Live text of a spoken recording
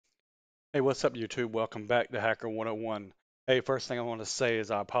Hey, what's up, YouTube? Welcome back to Hacker 101. Hey, first thing I want to say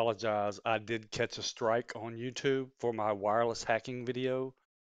is I apologize. I did catch a strike on YouTube for my wireless hacking video.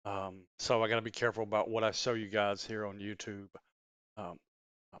 So I got to be careful about what I show you guys here on YouTube. Um,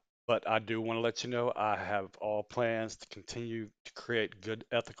 but I do want to let you know I have all plans to continue to create good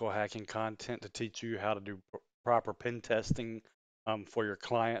ethical hacking content to teach you how to do proper pen testing for your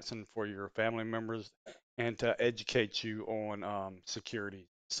clients and for your family members and to educate you on security.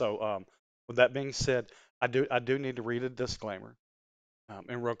 So with that being said, I do need to read a disclaimer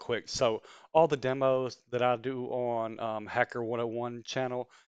and real quick. So all the demos that I do on Hacker 101 channel,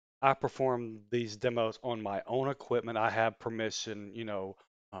 I perform these demos on my own equipment. I have permission,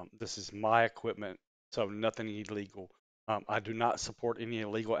 this is my equipment, so nothing illegal. I do not support any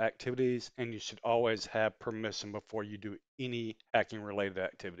illegal activities, and you should always have permission before you do any hacking related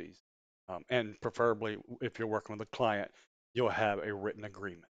activities. And preferably, if you're working with a client, you'll have a written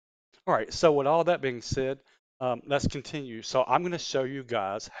agreement. All right, so with all that being said, let's continue. So I'm going to show you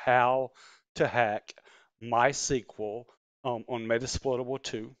guys how to hack MySQL on Metasploitable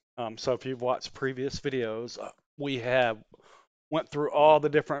 2. So if you've watched previous videos, we have went through all the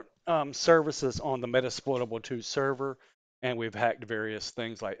different services on the Metasploitable 2 server, and we've hacked various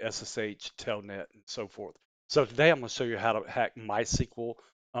things like SSH, Telnet, and so forth. So today I'm going to show you how to hack MySQL.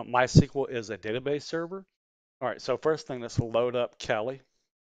 MySQL is a database server. All right, so first thing, let's load up Kali.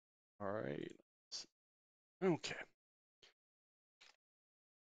 All right. Okay.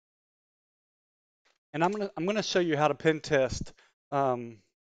 And I'm gonna show you how to pen test um,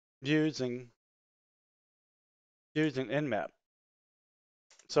 using using Nmap.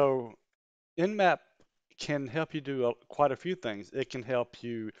 So Nmap can help you do quite a few things. It can help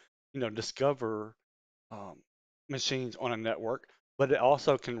you, discover um, machines on a network, but it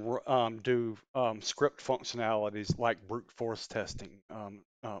also can do script functionalities like brute force testing.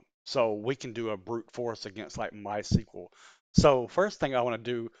 So we can do a brute force against like MySQL. So first thing I want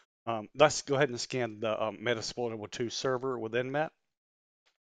to do, let's go ahead and scan the Metasploitable 2 server with Nmap.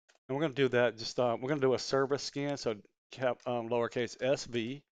 And we're going to do that. We're going to do a service scan. So lowercase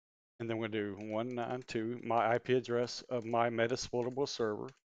SV, and then we're going to do 192, my IP address of my Metasploitable server.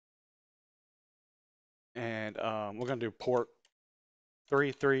 And we're going to do port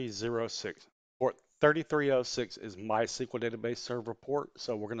 3306. Port 3306 is MySQL database server port.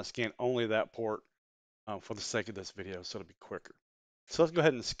 So we're going to scan only that port for the sake of this video, so it'll be quicker. So let's go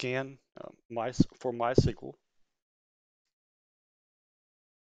ahead and scan for MySQL.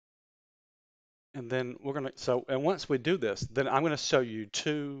 And then and once we do this, then I'm going to show you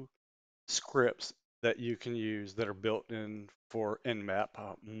two scripts that you can use that are built in for Nmap.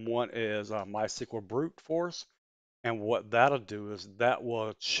 One is MySQL brute force, and what that'll do is that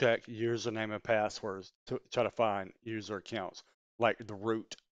will check username and passwords to try to find user accounts, like the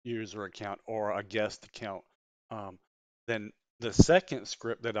root user account or a guest account. Um, then the second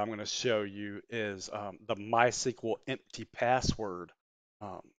script that I'm going to show you is the MySQL empty password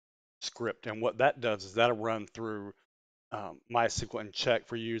um, script, and what that does is that'll run through MySQL and check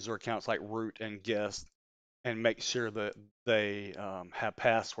for user accounts like root and guest and make sure that they have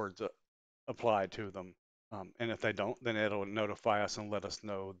passwords applied to them. And if they don't, then it'll notify us and let us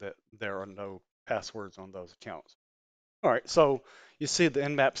know that there are no passwords on those accounts. All right, so you see the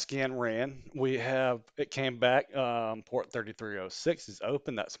Nmap scan ran. It came back, port 3306 is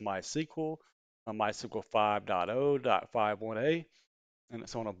open. That's MySQL, MySQL 5.0.51a, and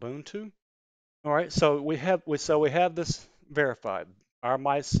it's on Ubuntu. All right, so we have this verified. Our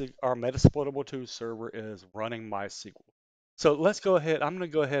Metasploitable 2 server is running MySQL. So let's go ahead. I'm going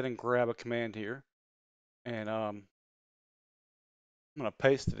to go ahead and grab a command here, and I'm going to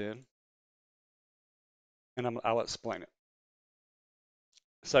paste it in, and I'll explain it.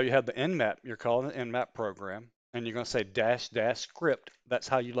 So you have the Nmap. You're calling the Nmap program, and you're going to say dash dash script. That's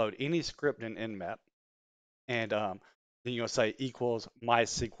how you load any script in Nmap, and then you're going to say equals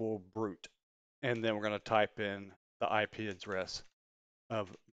MySQL brute, and then we're going to type in the IP address of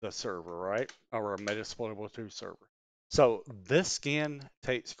the server, right? Or a Metasploitable 2 server. So this scan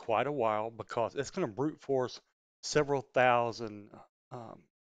takes quite a while because it's going to brute force several thousand um,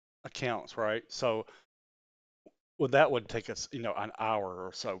 accounts, right? So that would take us, an hour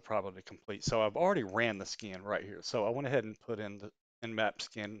or so probably to complete. So I've already ran the scan right here. So I went ahead and put in the nmap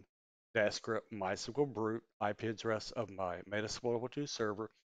scan dash script MySQL brute IP address of my Metasploitable 2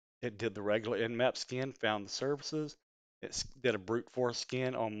 server. It did the regular nmap scan, found the services. It did a brute force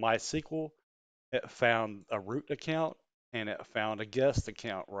scan on MySQL. It found a root account and it found a guest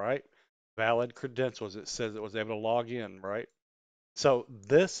account, right? Valid credentials. It says it was able to log in, right? So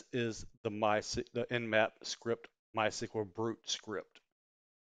this is the Nmap script MySQL brute script.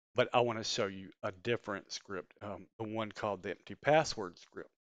 but I want to show you a different script, the one called the empty password script.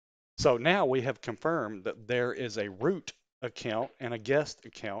 So now we have confirmed that there is a root account and a guest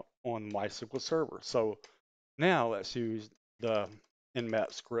account on MySQL Server. So now let's use the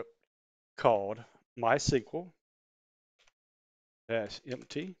Nmap script called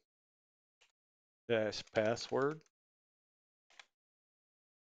MySQL-empty-password,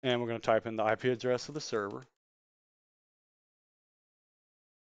 and we're going to type in the IP address of the server.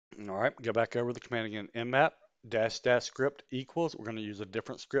 All right, go back over the command again. Nmap dash script equals. We're going to use a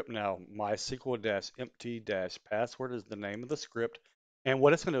different script now. MySQL-empty-password is the name of the script. And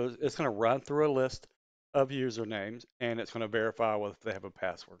what it's going to do is it's going to run through a list of usernames and it's going to verify whether they have a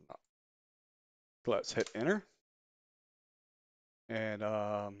password or not. So let's hit enter. And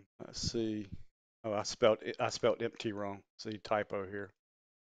let's see. Oh, I spelled empty wrong. See typo here.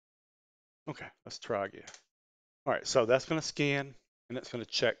 Okay, let's try again. All right, so that's going to scan and it's going to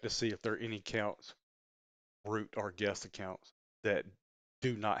check to see if there are any accounts, root or guest accounts that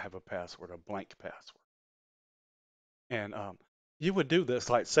do not have a password, a blank password. And you would do this,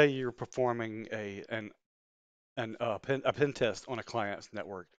 like say you're performing a pen test on a client's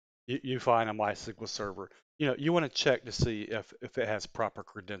network. You find a MySQL server. You want to check to see if it has proper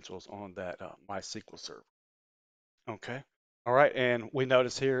credentials on that MySQL server. Okay. All right, and we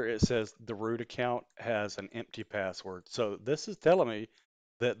notice here it says the root account has an empty password. So this is telling me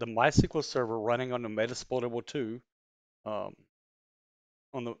that the MySQL server running on the Metasploitable 2 um,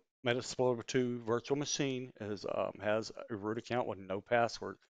 on the Metasploitable 2 virtual machine has a root account with no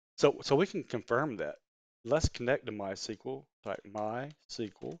password. So we can confirm that. Let's connect to MySQL. Type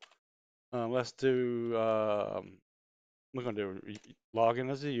MySQL. Let's do, we're going to do log in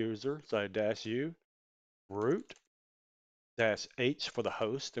as a user. So -u root -h for the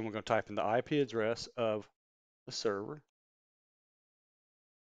host. And we're going to type in the IP address of the server.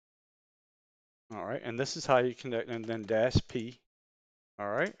 All right. And this is how you connect. And then -p. All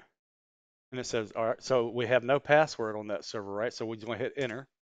right. And it says, all right, so we have no password on that server, right? So we're going to hit enter.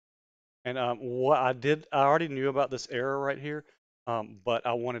 And what I already knew about this error right here, but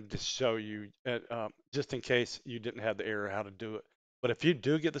I wanted to show you, just in case you didn't have the error, how to do it. But if you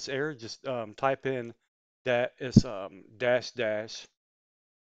do get this error, just type in that is dash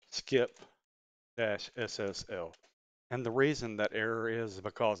skip SSL. And the reason that error is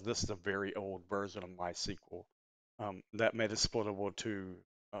because this is a very old version of MySQL that made it splittable to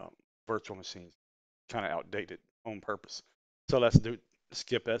um, virtual machines, kind of outdated on purpose. So let's do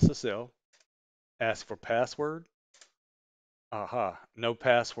skip SSL. Ask for password. Aha, no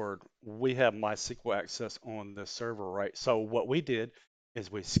password. We have MySQL access on the server, right? So what we did is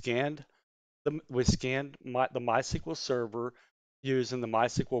the MySQL server using the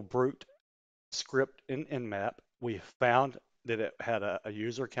MySQL brute script in Nmap. We found that it had a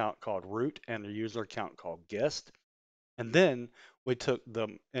user account called root and a user account called guest. And then we took the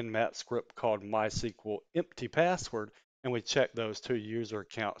Nmap script called MySQL empty password and we checked those two user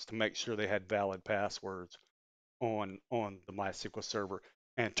accounts to make sure they had valid passwords on the MySQL server,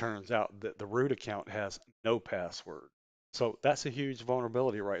 and it turns out that the root account has no password. So that's a huge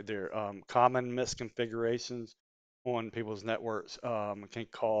vulnerability right there. Common misconfigurations on people's networks can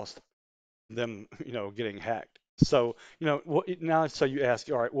cost them, getting hacked. So, now, so you ask,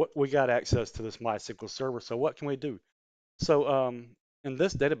 all right, what we got access to this MySQL server, so what can we do? So, in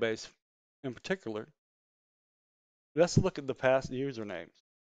this database in particular, let's look at the past usernames.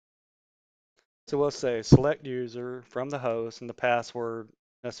 So we'll say select user from the host and the password.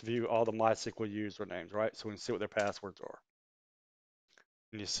 Let's view all the MySQL usernames, right? So we can see what their passwords are.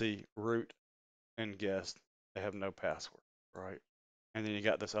 And you see root and guest, they have no password, right? And then you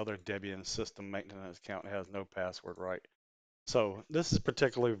got this other Debian system maintenance account that has no password, right? So this is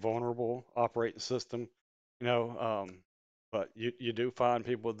particularly vulnerable operating system, you know, but you do find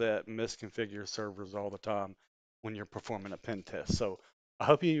people that misconfigure servers all the time when you're performing a pen test. So I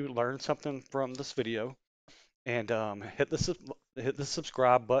hope you learned something from this video. And hit the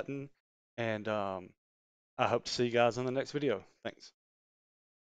subscribe button, and I hope to see you guys in the next video. Thanks.